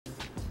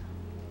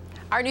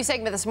Our new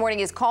segment this morning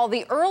is called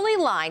The Early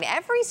Line.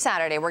 Every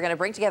Saturday, we're going to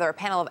bring together a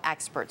panel of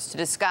experts to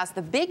discuss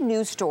the big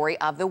news story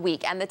of the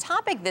week. And the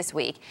topic this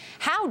week,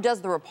 how does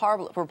the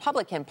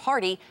Republican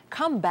Party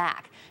come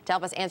back? To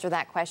help us answer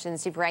that question,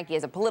 Steve Koranki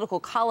is a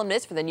political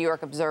columnist for the New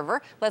York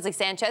Observer. Leslie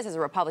Sanchez is a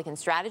Republican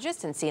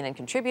strategist and CNN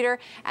contributor,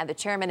 and the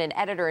chairman and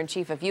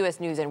editor-in-chief of U.S.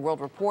 News and World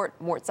Report,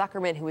 Mort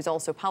Zuckerman, who is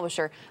also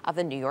publisher of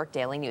the New York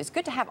Daily News.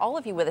 Good to have all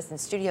of you with us in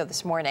studio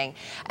this morning.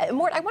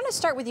 Mort, I want to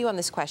start with you on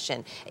this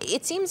question.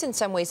 It seems in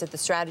some ways that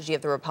the strategy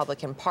of the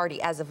Republican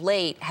Party as of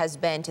late has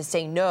been to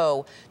say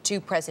no to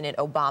President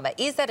Obama.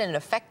 Is that an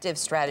effective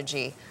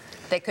strategy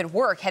that could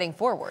work heading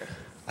forward?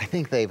 I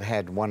think they've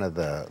had one of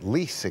the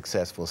least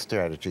successful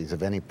strategies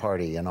of any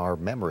party in our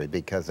memory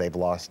because they've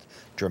lost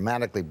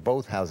dramatically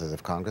both houses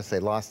of Congress. They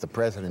lost the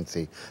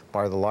presidency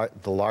by the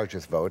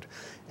largest vote,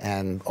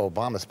 and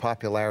Obama's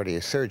popularity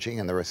is surging,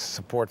 and the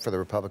support for the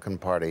Republican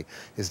Party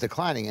is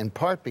declining, in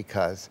part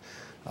because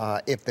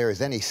if there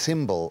is any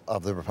symbol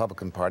of the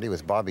Republican Party, it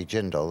was Bobby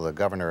Jindal, the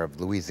governor of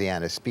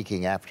Louisiana,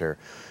 speaking after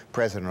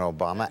President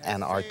Obama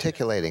and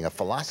articulating a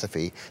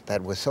philosophy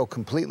that was so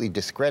completely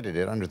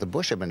discredited under the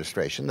Bush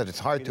administration that it's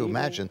hard to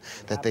imagine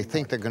that they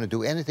think they're going to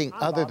do anything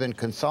other than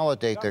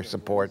consolidate their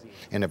support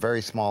in a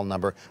very small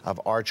number of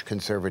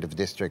arch-conservative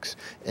districts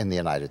in the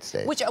United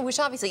States. Which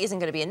obviously isn't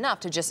going to be enough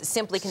to just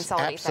simply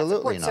consolidate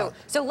Absolutely that support.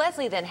 Not. So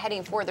Leslie, then,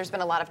 heading forward, there's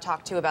been a lot of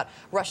talk, too, about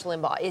Rush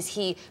Limbaugh. Is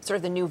he sort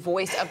of the new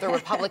voice of the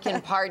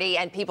Republican Party?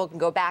 And people can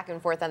go back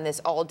and forth on this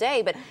all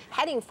day. But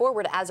heading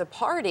forward as a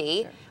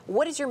party,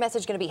 what is your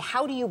message going to be?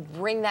 How do you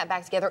bring that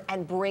back together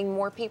and bring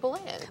more people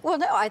in? Well,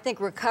 no, I think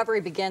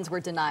recovery begins where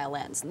denial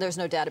ends. There's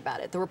no doubt about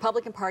it. The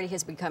Republican Party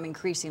has become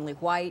increasingly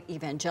white,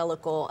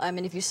 evangelical. I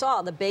mean, if you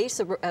saw, the base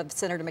of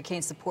Senator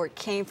McCain's support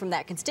came from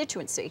that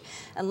constituency.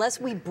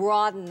 Unless we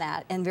broaden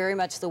that in very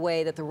much the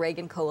way that the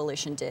Reagan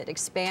coalition did,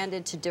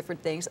 expanded to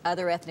different things,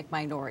 other ethnic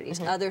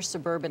minorities, other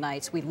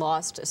suburbanites. We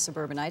lost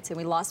suburbanites, and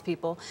we lost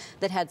people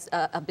that had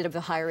a bit of a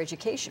higher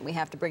education. We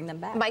have to bring them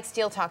back. Mike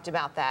Steele talked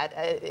about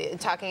that,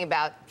 talking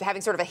about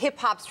having sort of a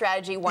hip-hop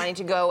strategy, wanting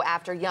to go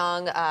after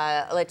young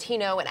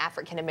Latino and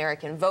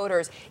African-American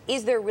voters.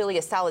 Is there really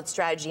a solid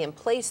strategy in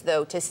place,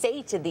 though, to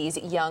say to these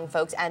young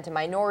folks and to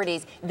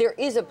minorities, there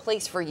is a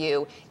place for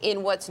you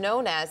in what's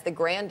known as the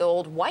grand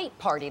old white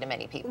party to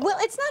many people? Well,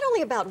 it's not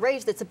only about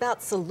race, it's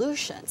about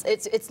solutions.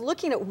 It's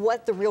looking at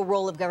what the real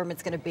role of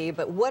government's going to be,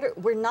 but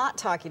we're not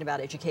talking about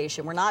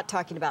education. We're not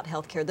talking about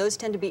health care. Those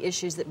tend to be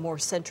issues that more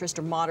centrist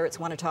or moderates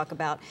want to talk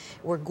about.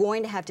 We're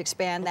going to have to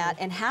expand that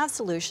and have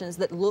solutions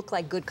that look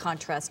like good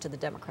contrast to the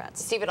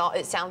Democrats. Steve,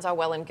 it sounds all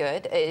well and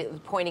good,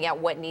 pointing out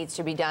what needs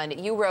to be done.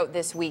 You wrote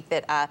this week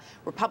that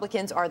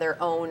Republicans are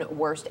their own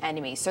worst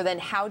enemies. So then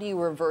how do you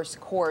reverse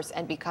course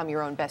and become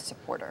your own best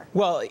supporter?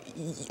 Well,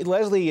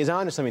 Leslie is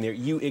onto something there.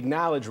 You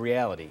acknowledge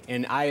reality.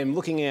 And I am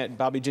looking at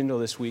Bobby Jindal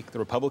this week, the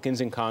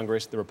Republicans in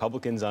Congress, the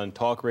Republicans on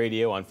talk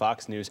radio, on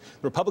Fox News,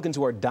 the Republicans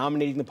who are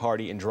dominating the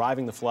party and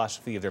driving the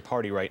philosophy of their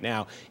party right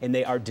now, and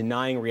they are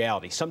denying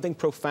reality. Something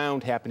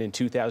profound happened in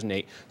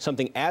 2008,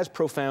 something as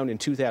profound in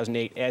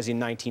 2008 as in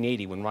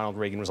 1980 when Ronald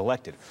Reagan was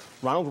elected.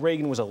 Ronald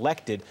Reagan was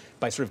elected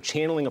by sort of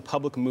channeling a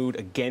public mood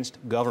against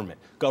government.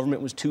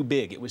 Government was too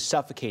big. It was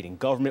suffocating.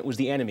 Government was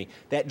the enemy.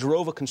 That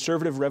drove a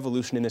conservative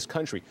revolution in this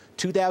country.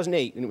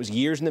 2008, and it was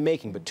years in the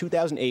making, but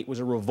 2008 was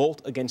a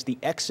revolt against the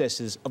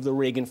excesses of the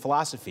Reagan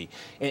philosophy.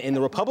 And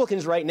the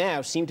Republicans right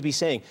now seem to be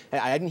saying,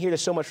 I didn't hear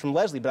this so much from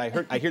Leslie,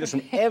 but I hear this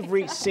from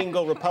every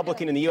single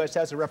Republican in the U.S.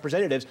 House of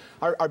Representatives,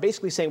 are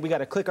basically saying we got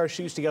to click our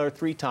shoes together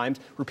 3 times,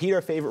 repeat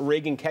our favorite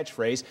Reagan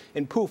catchphrase,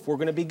 and poof, we're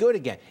going to be good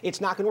again.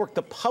 It's not going to work.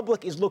 The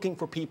public is looking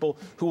for people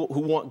who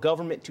want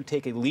government to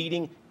take a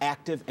leading,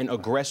 active, and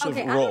aggressive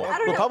role.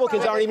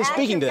 Republicans aren't even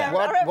speaking to that.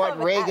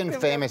 What Reagan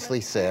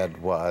famously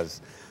said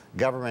was,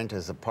 government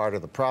is a part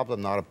of the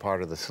problem, not a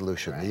part of the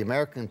solution. Right. The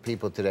American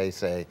people today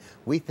say,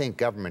 we think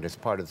government is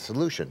part of the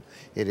solution.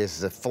 It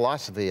is the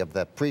philosophy of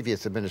the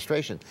previous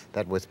administration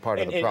that was part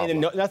of the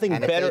problem.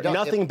 And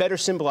nothing better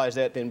symbolized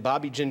that than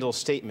Bobby Jindal's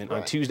statement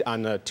on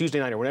Tuesday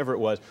night or whenever it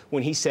was,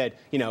 when he said,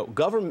 you know,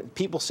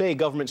 people say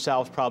government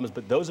solves problems,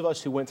 but those of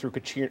us who went through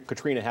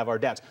Katrina have our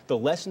doubts. The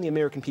lesson the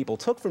American people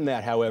took from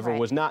that, however,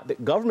 was not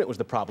that government was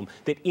the problem,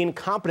 that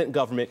incompetent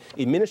government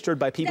administered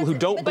by people who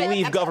don't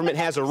believe government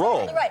has a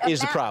role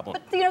is the problem.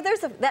 But, you know,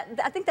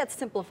 I think that's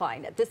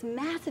simplifying it. This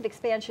massive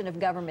expansion of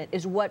government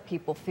is what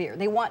people fear.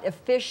 They want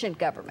efficient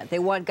government. They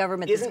want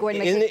government that's going to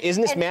make...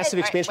 Isn't this massive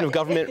expansion of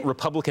government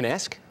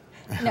Republican-esque?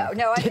 No.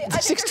 I think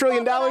 $6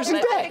 trillion in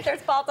debt. I think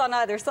there's fault on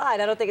either side.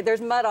 I don't think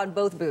there's mud on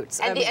both boots.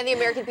 And the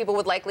American people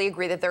would likely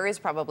agree that there is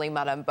probably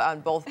mud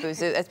on both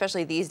boots,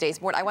 especially these days.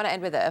 Mort, I want to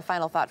end with a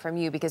final thought from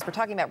you, because we're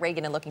talking about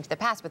Reagan and looking to the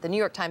past, but the New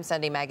York Times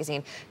Sunday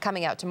magazine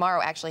coming out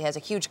tomorrow actually has a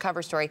huge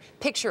cover story,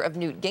 picture of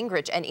Newt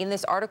Gingrich. And in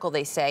this article,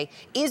 they say,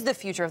 is the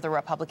future of the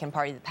Republican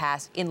Party the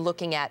past in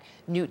looking at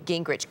Newt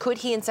Gingrich? Could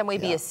he in some way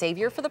be a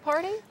savior for the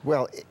party?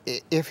 Well,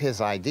 if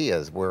his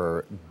ideas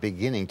were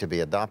beginning to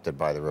be adopted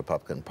by the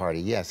Republican Party,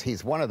 yes,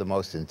 he's one of the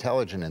most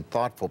intelligent and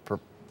thoughtful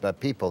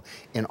people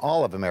in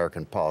all of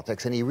American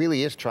politics, and he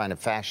really is trying to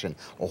fashion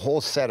a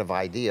whole set of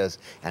ideas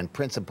and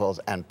principles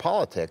and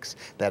politics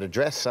that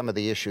address some of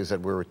the issues that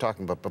we were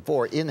talking about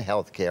before in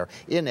healthcare,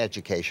 in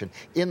education,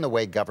 in the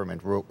way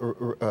government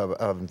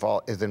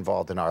is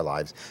involved in our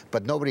lives.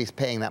 But nobody's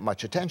paying that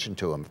much attention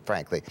to him,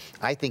 frankly.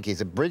 I think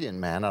he's a brilliant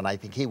man, and I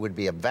think he would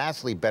be a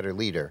vastly better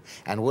leader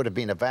and would have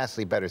been a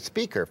vastly better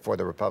speaker for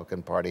the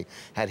Republican Party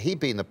had he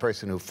been the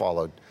person who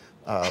followed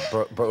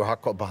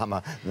Barack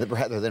Obama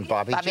rather than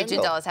Bobby Jindal. Bobby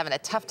Jindal is having a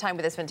tough time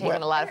with this one,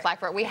 taking a lot of flack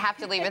for it. We have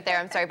to leave it there.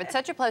 I'm sorry, but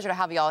such a pleasure to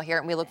have you all here,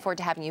 and we look forward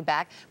to having you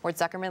back. Mort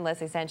Zuckerman,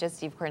 Leslie Sanchez,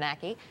 Steve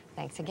Koranki,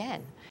 thanks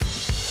again.